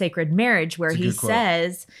book on sacred marriage, where he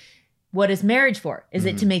says, what is marriage for? Is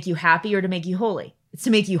it to make you happy or to make you holy? It's to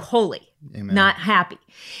make you holy. Amen. Not happy.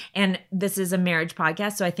 And this is a marriage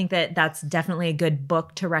podcast, so I think that that's definitely a good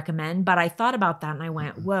book to recommend. But I thought about that and I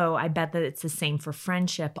went, whoa, I bet that it's the same for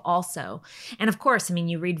friendship also. And of course, I mean,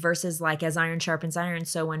 you read verses like, as iron sharpens iron,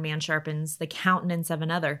 so one man sharpens the countenance of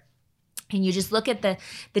another. And you just look at the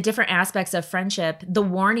different aspects of friendship, the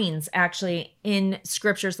warnings actually in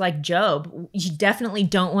scriptures like Job. You definitely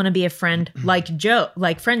don't want to be a friend like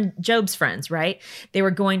Job's friends, right? They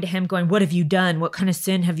were going to him going, what have you done? What kind of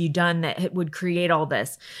sin have you done that would create all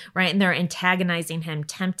this, right? And they're antagonizing him,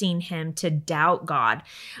 tempting him to doubt God.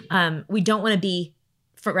 We don't want to be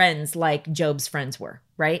friends like Job's friends were,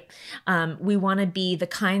 right? We want to be the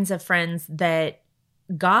kinds of friends that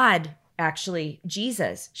God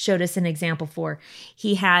Jesus showed us an example for.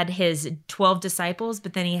 He had his 12 disciples,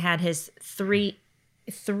 but then he had his three,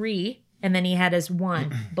 and then he had his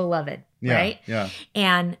one beloved, right? Yeah.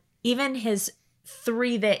 And even his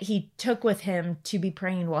 3 that he took with him to be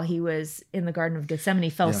praying while he was in the Garden of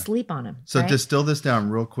Gethsemane fell asleep on him. So distill this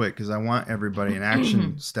down real quick, because I want everybody, an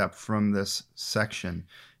action step from this section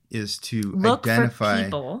is to identify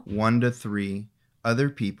 1 to 3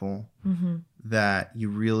 other people that you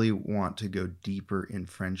really want to go deeper in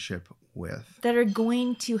friendship with. That are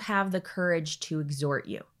going to have the courage to exhort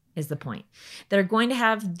you, is the point. That are going to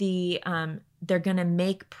have they're going to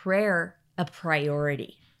make prayer a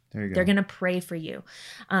priority. There you go. They're going to pray for you.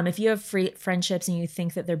 If you have friendships and you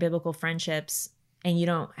think that they're biblical friendships and you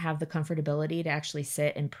don't have the comfortability to actually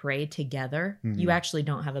sit and pray together, you actually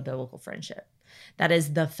don't have a biblical friendship. That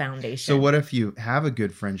is the foundation. So what if you have a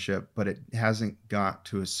good friendship, but it hasn't got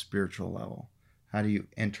to a spiritual level? How do you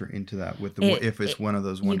enter into that if it's one of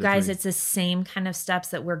those 1 to 3? You guys, it's the same kind of steps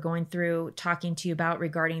that we're going through, talking to you about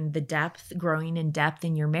regarding the depth, growing in depth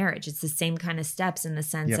in your marriage. It's the same kind of steps in the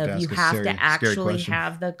sense of you have to actually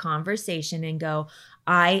have the conversation and go,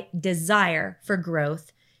 I desire for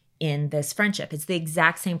growth in this friendship. It's the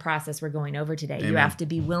exact same process we're going over today. Amen. You have to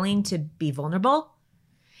be willing to be vulnerable.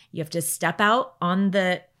 You have to step out on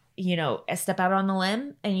the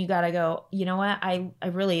limb, and you got to go, you know what? I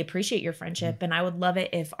really appreciate your friendship, and I would love it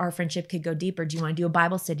if our friendship could go deeper. Do you want to do a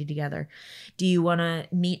Bible study together? Do you want to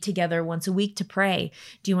meet together once a week to pray?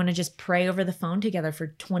 Do you want to just pray over the phone together for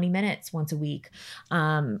 20 minutes once a week?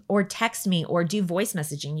 Or text me or do voice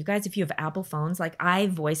messaging. You guys, if you have Apple phones, like I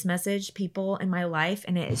voice message people in my life,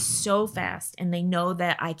 and it is so fast, and they know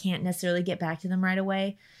that I can't necessarily get back to them right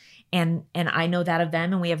away. And I know that of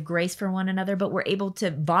them, and we have grace for one another, but we're able to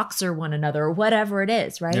Voxer one another or whatever it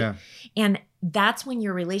is, right? Yeah. And that's when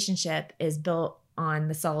your relationship is built on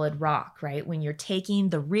the solid rock, right? When you're taking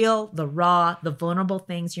the real, the raw, the vulnerable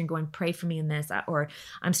things, you're going, pray for me in this, or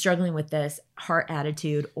I'm struggling with this heart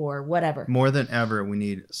attitude or whatever. More than ever, we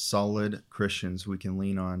need solid Christians we can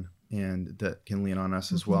lean on and that can lean on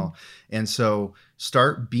us as well. And so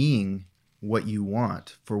start being what you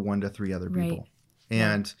want for 1 to 3 other people.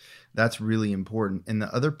 And that's really important. And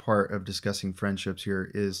the other part of discussing friendships here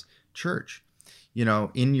is church. You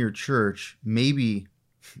know, in your church, maybe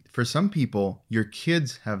for some people, your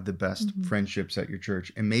kids have the best friendships at your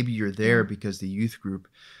church. And maybe you're there because the youth group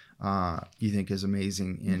you think is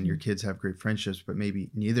amazing and your kids have great friendships, but maybe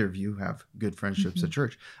neither of you have good friendships at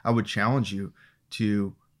church. I would challenge you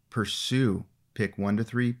to pick 1 to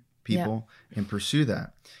 3 people and pursue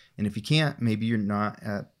that. And if you can't, maybe you're not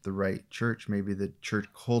at the right church. Maybe the church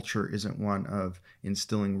culture isn't one of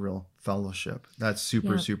instilling real fellowship. That's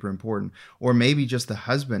super important. Or maybe just the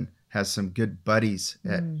husband has some good buddies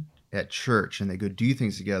at church and they go do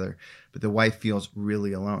things together, but the wife feels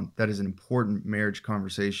really alone. That is an important marriage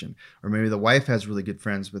conversation. Or maybe the wife has really good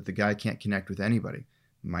friends, but the guy can't connect with anybody.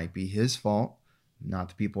 Might be his fault, not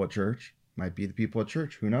the people at church. Might be the people at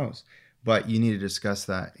church. Who knows? But you need to discuss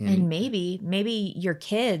that. And maybe your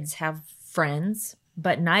kids have friends,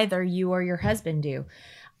 but neither you or your husband do.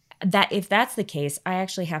 That if that's the case, I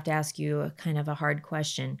actually have to ask you a kind of a hard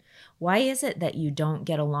question. Why is it that you don't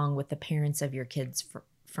get along with the parents of your kids'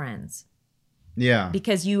 friends? Yeah.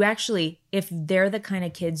 Because you actually, if they're the kind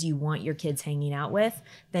of kids you want your kids hanging out with,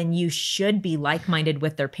 then you should be like-minded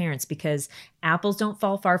with their parents, because apples don't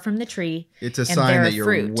fall far from the tree. It's a sign that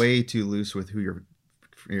you're way too loose with who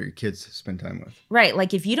your kids spend time with. Right.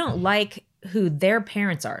 Like if you don't like who their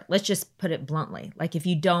parents are, let's just put it bluntly. Like if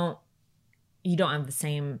you don't have the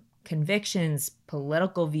same convictions,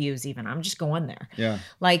 political views, even, I'm just going there. Yeah.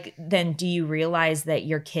 Like, then do you realize that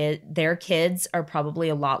their kids are probably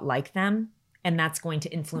a lot like them? And that's going to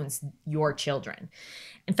influence your children.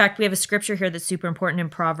 In fact, we have a scripture here that's super important in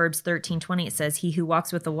Proverbs 13:20. It says, "He who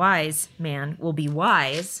walks with a wise man will be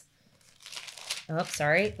wise." Oh,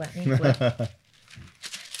 sorry. Let me flip.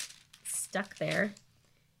 Stuck there.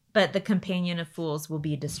 But the companion of fools will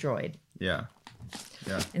be destroyed. Yeah.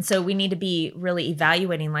 Yeah. And so we need to be really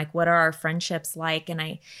evaluating, like, what are our friendships like?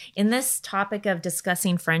 And in this topic of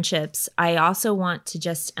discussing friendships, I also want to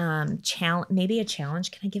just maybe a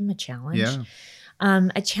challenge. Can I give them a challenge? Yeah.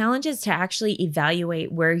 A challenge is to actually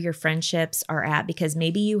evaluate where your friendships are at, because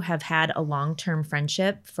maybe you have had a long-term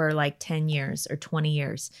friendship for like 10 years or 20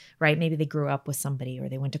 years, right? Maybe they grew up with somebody or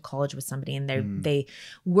they went to college with somebody and they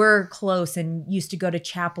were close and used to go to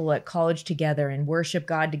chapel at college together and worship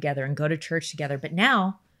God together and go to church together. But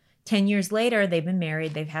now, 10 years later, they've been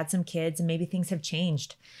married, they've had some kids, and maybe things have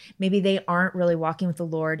changed. Maybe they aren't really walking with the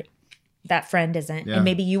Lord. That friend isn't. Yeah. And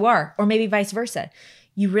maybe you are, or maybe vice versa.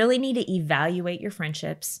 You really need to evaluate your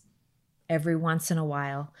friendships every once in a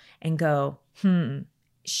while and go,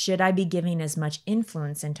 should I be giving as much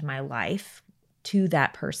influence into my life to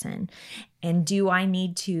that person? And do I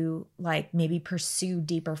need to like maybe pursue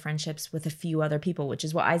deeper friendships with a few other people, which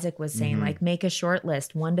is what Isaac was saying, like make a short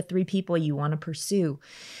list, 1 to 3 people you want to pursue.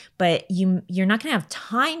 But you're not going to have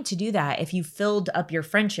time to do that if you filled up your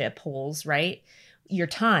friendship holes, right? Your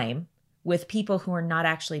time with people who are not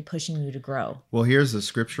actually pushing you to grow. Well, here's the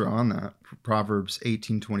scripture on that. Proverbs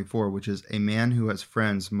 18:24, which is, "A man who has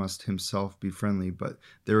friends must himself be friendly, but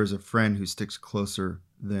there is a friend who sticks closer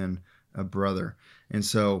than a brother." And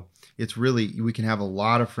so it's really, we can have a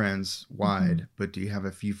lot of friends wide, but do you have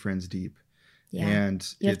a few friends deep? Yeah. And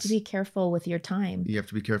you have to be careful with your time. You have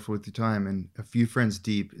to be careful with your time. And a few friends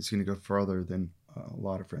deep is going to go farther than a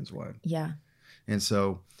lot of friends wide. Yeah. And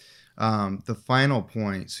so the final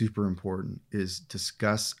point, super important, is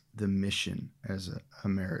discuss the mission as a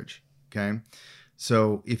marriage. Okay.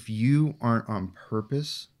 So if you aren't on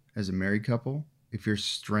purpose as a married couple, if your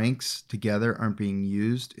strengths together aren't being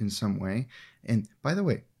used in some way, and by the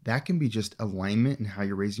way, that can be just alignment in how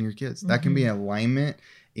you're raising your kids. That can be alignment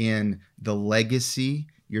in the legacy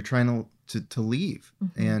you're trying to leave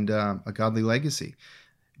and a godly legacy.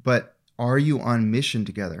 But are you on mission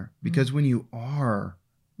together? Because when you are,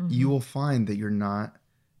 you will find that you're not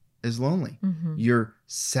as lonely. You're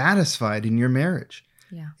satisfied in your marriage.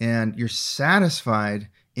 Yeah. And you're satisfied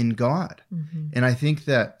in God. And I think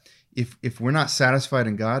that if we're not satisfied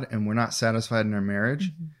in God and we're not satisfied in our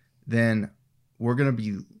marriage, then you are going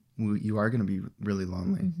to be really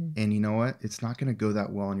lonely. And you know what? It's not going to go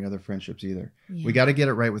that well in your other friendships either. Yeah. We got to get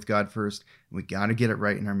it right with God first. We got to get it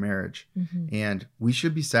right in our marriage. And we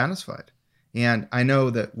should be satisfied. And I know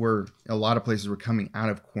that a lot of places we're coming out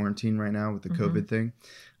of quarantine right now with the COVID thing.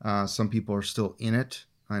 Some people are still in it.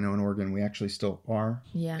 I know in Oregon we actually still are.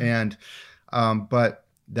 Yeah. And But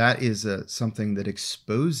that is something that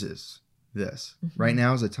exposes this. Mm-hmm. Right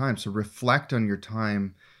now is a time. So reflect on your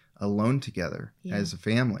time alone together as a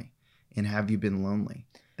family. And have you been lonely?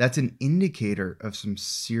 That's an indicator of some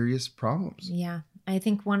serious problems. Yeah. I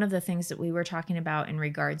think one of the things that we were talking about in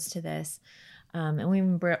regards to this, and we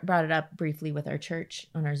even brought it up briefly with our church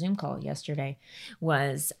on our Zoom call yesterday,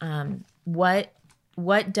 was what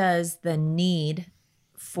does the need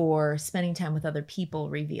for spending time with other people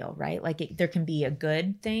reveal, right? Like there can be a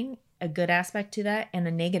good thing, a good aspect to that, and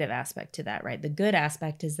a negative aspect to that, right? The good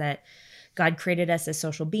aspect is that God created us as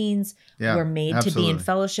social beings. Yeah, we're made absolutely. to be in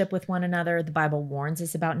fellowship with one another. The Bible warns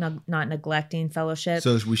us about not neglecting fellowship.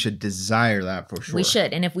 So we should desire that for sure. We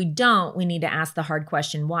should. And if we don't, we need to ask the hard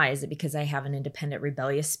question, why? Is it because I have an independent,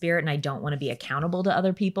 rebellious spirit and I don't want to be accountable to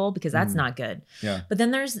other people? Because that's not good. Yeah. But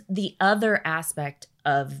then there's the other aspect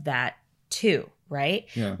of that too, right?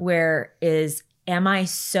 Yeah. Where am I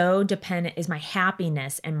so dependent? Is my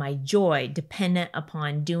happiness and my joy dependent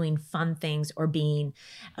upon doing fun things or being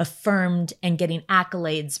affirmed and getting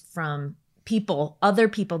accolades from other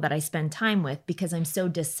people that I spend time with, because I'm so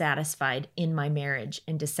dissatisfied in my marriage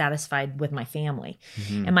and dissatisfied with my family?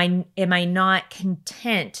 Mm-hmm. Am I not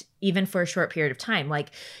content even for a short period of time? Like,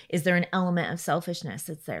 is there an element of selfishness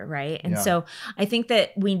that's there, right? And so I think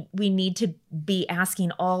that we need to be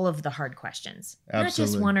asking all of the hard questions, Absolutely. not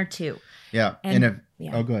just one or two. Yeah.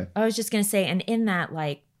 Oh, go ahead. I was just going to say, and in that,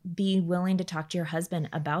 like, be willing to talk to your husband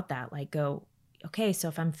about that. Like, go, okay, so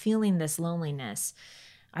if I'm feeling this loneliness,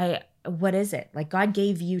 what is it? Like, God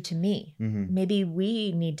gave you to me. Mm-hmm. Maybe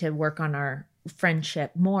we need to work on our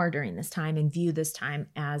friendship more during this time and view this time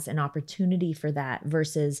as an opportunity for that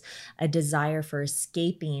versus a desire for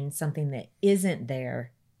escaping something that isn't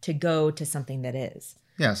there to go to something that is.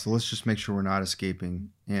 Yeah, so let's just make sure we're not escaping,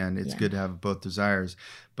 and it's good to have both desires.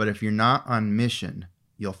 But if you're not on mission,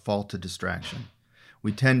 you'll fall to distraction.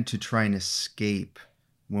 We tend to try and escape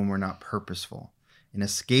when we're not purposeful, and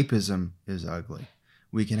escapism is ugly.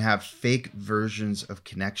 We can have fake versions of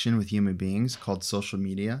connection with human beings called social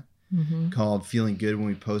media, called feeling good when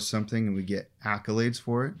we post something and we get accolades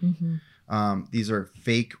for it. These are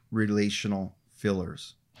fake relational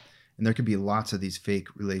fillers. And there could be lots of these fake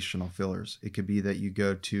relational fillers. It could be that you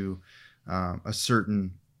go to a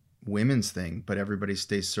certain women's thing, but everybody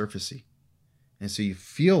stays surfacey. And so you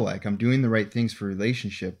feel like I'm doing the right things for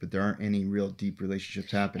relationship, but there aren't any real deep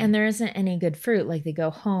relationships happening. And there isn't any good fruit. Like, they go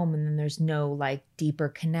home and then there's no like deeper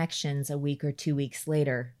connections a week or 2 weeks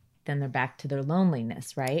later. Then they're back to their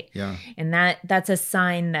loneliness, right? Yeah. And that's a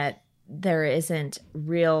sign that there isn't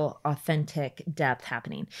real authentic depth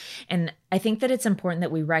happening. And I think that it's important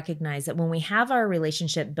that we recognize that when we have our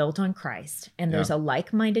relationship built on Christ and there's a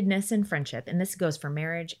like-mindedness in friendship, and this goes for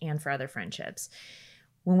marriage and for other friendships,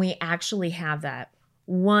 when we actually have that,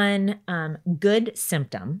 one good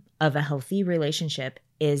symptom of a healthy relationship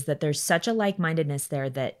is that there's such a like-mindedness there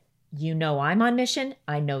that I'm on mission,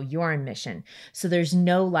 I know you're on mission. So there's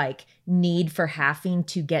no like need for having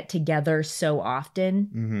to get together so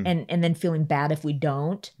often and then feeling bad if we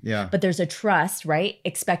don't. Yeah. But there's a trust, right?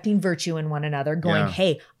 Expecting virtue in one another, going,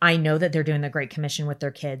 hey, I know that they're doing the Great Commission with their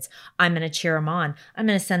kids. I'm going to cheer them on. I'm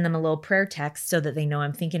going to send them a little prayer text so that they know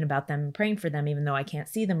I'm thinking about them and praying for them, even though I can't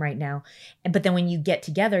see them right now. But then when you get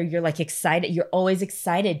together, you're like excited. You're always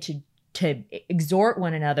excited to exhort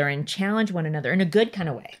one another and challenge one another in a good kind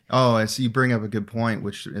of way. Oh, I see. You bring up a good point,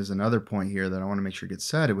 which is another point here that I want to make sure gets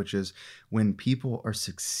said, which is when people are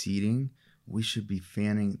succeeding, we should be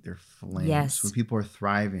fanning their flames. Yes. When people are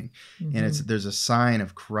thriving. And there's a sign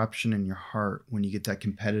of corruption in your heart when you get that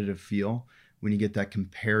competitive feel, when you get that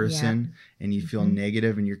comparison and you feel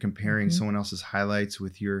negative and you're comparing someone else's highlights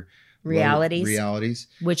with your realities,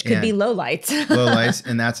 which could be lowlights.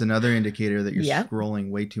 And that's another indicator that you're scrolling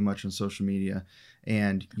way too much on social media.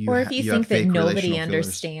 And or if you think that nobody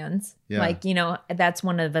understands, like, that's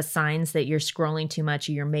one of the signs that you're scrolling too much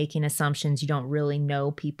or you're making assumptions. You don't really know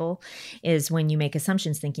people, is when you make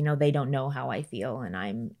assumptions thinking, they don't know how I feel and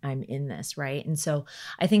I'm in this, right? And so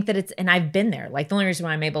I think that and I've been there. Like, the only reason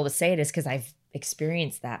why I'm able to say it is because I've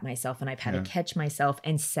experienced that myself, and I've had to catch myself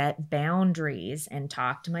and set boundaries and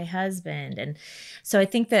talk to my husband. And so I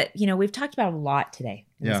think that, we've talked about a lot today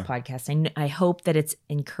in this podcast. I hope that it's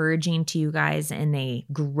encouraging to you guys in a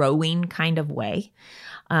growing kind of way.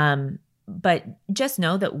 But just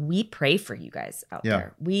know that we pray for you guys out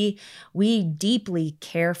there. We deeply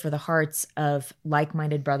care for the hearts of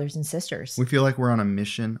like-minded brothers and sisters. We feel like we're on a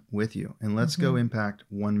mission with you, and let's go impact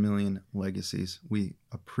 1 million legacies. We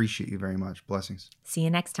appreciate you very much. Blessings. See you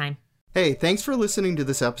next time. Hey, thanks for listening to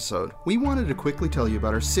this episode. We wanted to quickly tell you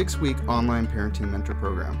about our 6-week online parenting mentor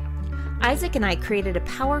program. Isaac and I created a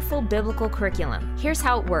powerful biblical curriculum. Here's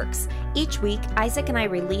how it works. Each week, Isaac and I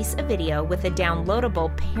release a video with a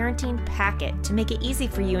downloadable parenting packet to make it easy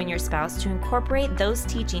for you and your spouse to incorporate those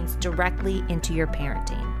teachings directly into your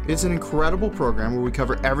parenting. It's an incredible program where we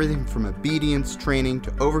cover everything from obedience, training,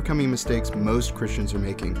 to overcoming mistakes most Christians are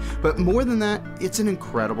making. But more than that, it's an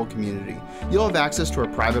incredible community. You'll have access to our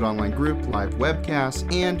private online group, live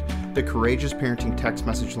webcasts, and the Courageous Parenting text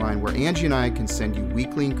message line where Angie and I can send you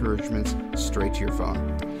weekly encouragements straight to your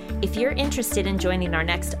phone. If you're interested in joining our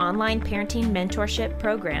next online parenting mentorship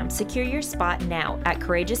program, secure your spot now at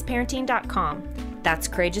courageousparenting.com. That's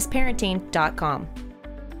courageousparenting.com.